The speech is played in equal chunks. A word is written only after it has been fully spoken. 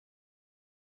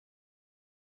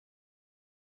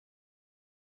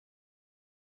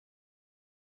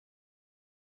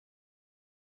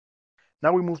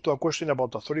Now we move to a question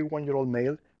about a 31-year-old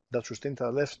male that sustained a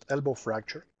left elbow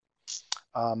fracture.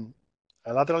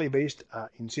 A laterally based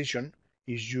incision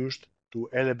is used to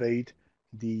elevate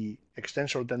the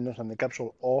extensor tendons and the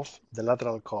capsule of the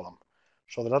lateral column.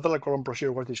 So the lateral column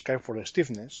procedure was described for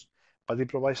stiffness, but it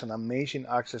provides an amazing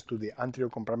access to the anterior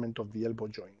compartment of the elbow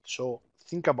joint. So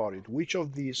think about it. Which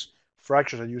of these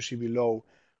fractures that you see below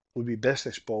will be best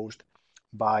exposed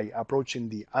by approaching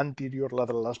the anterior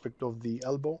lateral aspect of the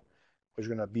elbow, which is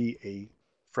going to be a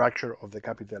fracture of the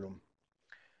capitellum?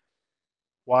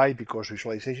 Why? Because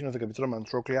visualization of the capitellum and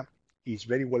trochlea is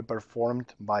very well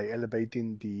performed by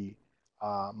elevating the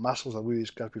muscles that we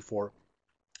discussed before.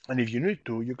 And if you need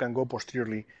to, you can go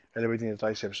posteriorly, elevating the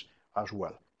triceps as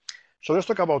well. So let's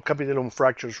talk about capitellum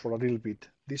fractures for a little bit.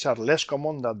 These are less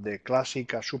common than the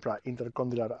classic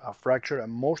supra-intercondylar fracture,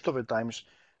 and most of the times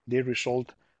they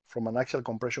result from an axial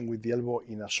compression with the elbow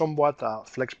in a somewhat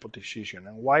flexed position.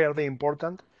 And why are they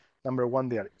important? Number one,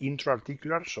 they are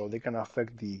intra-articular, so they can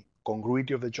affect the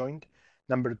congruity of the joint.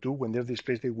 Number two, when they're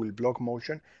displaced, they will block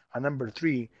motion. And number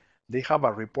three, they have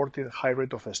a reported high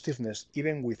rate of stiffness,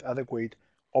 even with adequate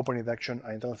open reduction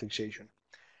and internal fixation.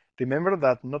 Remember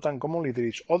that not uncommonly there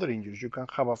is other injuries. You can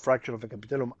have a fracture of the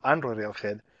capitellum and radial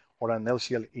head, or an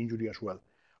LCL injury as well.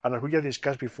 And as we have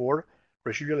discussed before,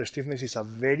 residual stiffness is a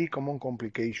very common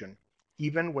complication,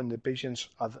 even when the patients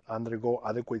undergo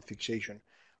adequate fixation.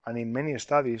 And in many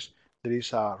studies, there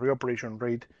is a reoperation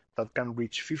rate that can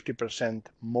reach 50%,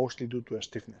 mostly due to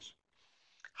stiffness.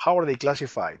 How are they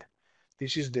classified?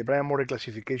 This is the Bryan-Morey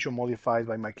classification modified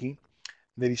by McKee.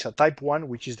 There is a type 1,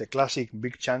 which is the classic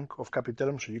big chunk of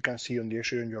capitellum, so you can see on the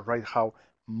X-ray on your right how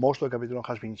most of the capitellum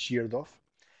has been sheared off,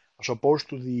 as opposed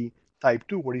to the type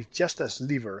 2, where it's just a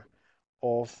sliver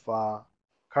of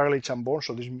cartilage and bone,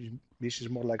 so this is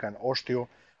more like an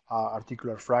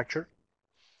osteo-articular fracture.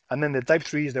 And then the type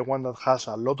 3 is the one that has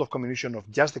a lot of comminution of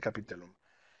just the capitellum.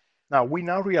 Now, we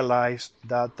now realize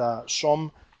that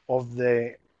some of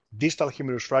the distal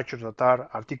humerus fractures that are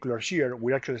articular shear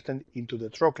will actually extend into the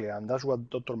trochlea, and that's what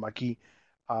Dr. McKee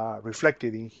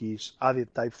reflected in his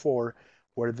added type 4,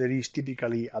 where there is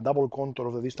typically a double contour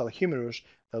of the distal humerus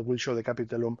that will show the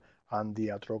capitellum and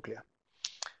the trochlea.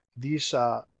 These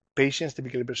patients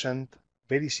typically present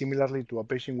very similarly to a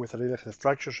patient with a radial head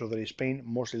fracture, so there is pain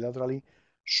mostly laterally,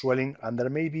 swelling, and there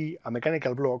may be a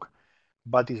mechanical block,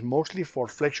 but it's mostly for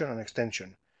flexion and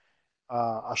extension.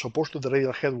 As opposed to the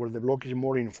radial head, where the block is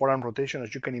more in forearm rotation.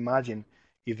 As you can imagine,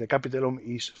 if the capitellum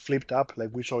is flipped up,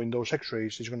 like we saw in those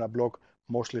x-rays, it's going to block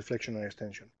mostly flexion and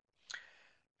extension.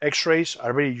 X-rays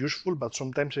are very useful, but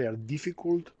sometimes they are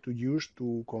difficult to use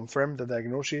to confirm the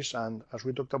diagnosis, and as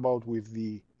we talked about with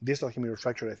the distal humerus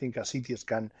fracture, I think a CT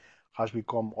scan has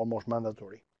become almost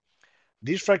mandatory.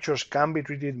 These fractures can be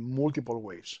treated multiple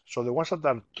ways. So the ones that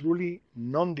are truly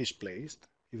non-displaced,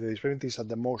 if the displacement is at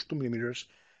the most 2 millimeters,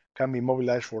 can be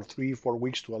mobilized for 3-4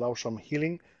 weeks to allow some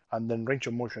healing and then range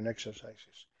of motion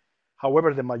exercises.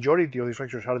 However, the majority of these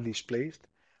fractures are displaced,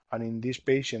 and in these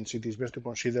patients it is best to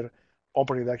consider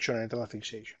open reduction and internal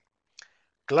fixation.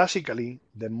 Classically,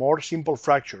 the more simple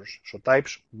fractures, so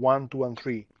types 1, 2, and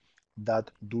 3,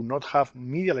 that do not have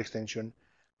medial extension,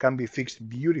 can be fixed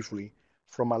beautifully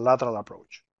from a lateral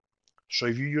approach. So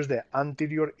if you use the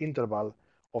anterior interval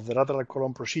of the lateral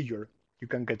column procedure, you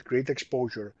can get great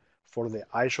exposure for the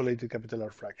isolated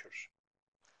capitellar fractures.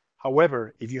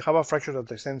 However, if you have a fracture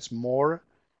that extends more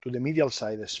to the medial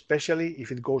side, especially if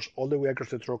it goes all the way across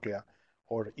the trochlea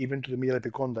or even to the medial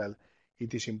epicondyle,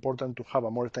 it is important to have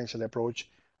a more extensive approach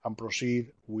and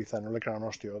proceed with an olecranon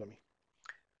osteotomy.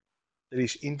 There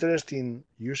is interest in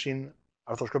using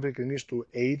arthroscopic techniques to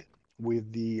aid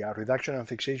with the reduction and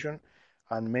fixation,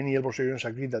 and many elbow surgeons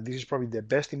agree that this is probably the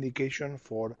best indication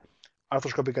for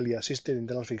arthroscopically assisted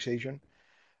internal fixation.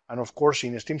 And of course,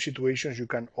 in extreme situations, you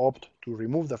can opt to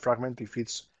remove the fragment if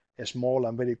it's small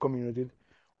and very comminuted,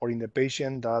 or in the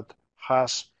patient that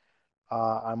has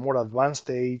a more advanced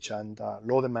stage and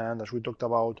low demand, as we talked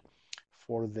about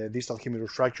for the distal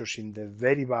humerus fractures. In the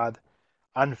very bad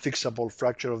unfixable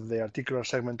fracture of the articular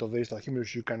segment of the distal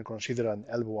humerus, you can consider an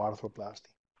elbow arthroplasty.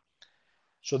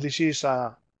 So this is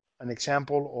an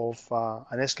example of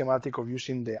an schematic of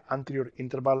using the anterior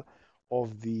interval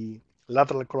of the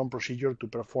lateral column procedure to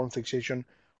perform fixation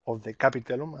of the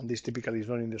capitellum, and this typically is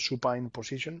done in the supine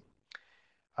position.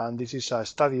 And this is a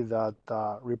study that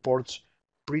reports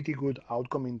pretty good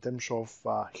outcome in terms of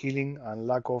healing and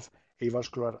lack of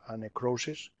avascular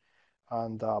necrosis.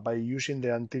 And by using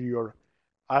the anterior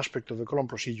aspect of the column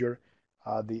procedure,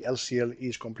 the LCL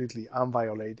is completely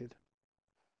unviolated.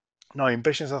 Now, in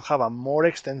patients that have a more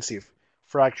extensive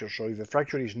fracture, so if the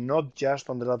fracture is not just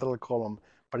on the lateral column,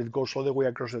 but it goes all the way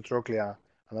across the trochlea,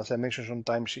 and as I mentioned,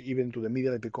 sometimes even to the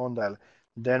medial epicondyle,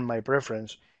 then my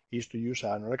preference is to use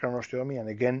an olecranon osteotomy. And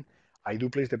again, I do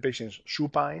place the patients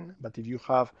supine, but if you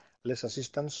have less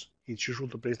assistance, it's useful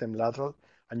to place them lateral.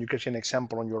 And you can see an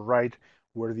example on your right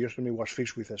where the ostomy was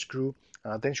fixed with a screw,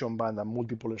 and a tension band, and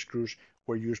multiple screws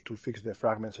were used to fix the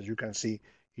fragments, as you can see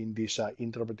in this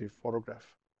intraoperative photograph.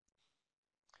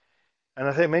 And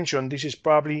as I mentioned, this is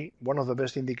probably one of the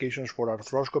best indications for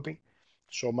arthroscopy.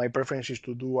 So my preference is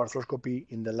to do arthroscopy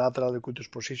in the lateral decubitus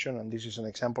position, and this is an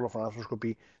example of an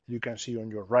arthroscopy you can see on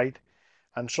your right.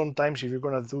 And sometimes if you're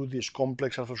going to do this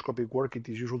complex arthroscopic work, it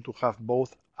is useful to have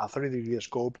both a 30-degree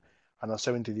scope and a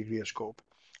 70-degree scope.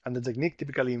 And the technique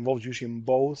typically involves using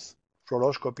both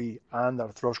fluoroscopy and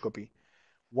arthroscopy.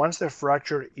 Once the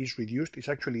fracture is reduced, it's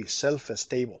actually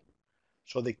self-stable.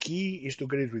 So the key is to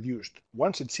get it reduced.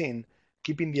 Once it's in,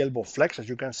 keeping the elbow flexed, as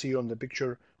you can see on the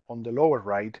picture on the lower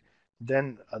right,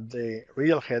 then the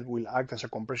radial head will act as a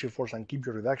compressive force and keep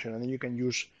your reduction, and then you can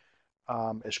use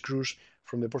screws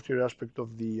from the posterior aspect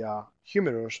of the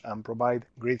humerus and provide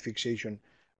great fixation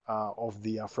of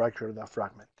the fractured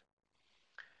fragment.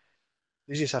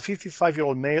 This is a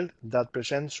 55-year-old male that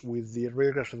presents with the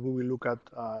radiographs that we will look at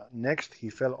next. He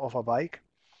fell off a bike,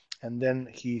 and then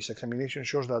his examination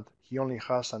shows that he only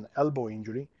has an elbow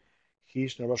injury. He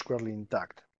is neurovascularly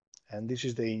intact, and this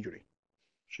is the injury.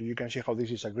 So you can see how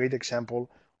this is a great example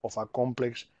of a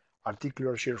complex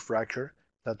articular shear fracture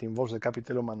that involves the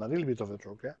capitellum and a little bit of the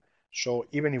trochlea. So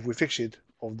even if we fix it,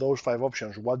 of those 5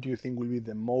 options, what do you think will be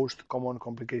the most common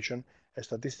complication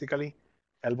statistically?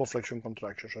 Elbow flexion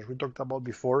contractures. As we talked about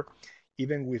before,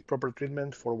 even with proper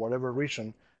treatment, for whatever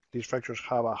reason, these fractures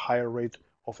have a higher rate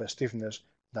of stiffness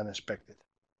than expected.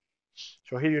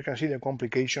 So here you can see the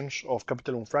complications of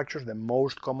capitellum fractures. The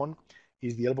most common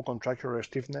is the elbow contracture or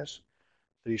stiffness.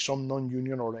 There is some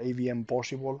non-union or AVM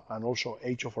possible, and also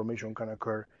HO formation can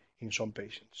occur in some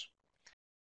patients.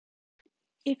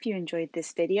 If you enjoyed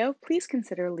this video, please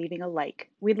consider leaving a like.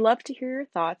 We'd love to hear your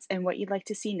thoughts and what you'd like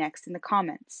to see next in the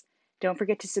comments. Don't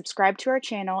forget to subscribe to our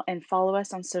channel and follow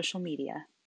us on social media.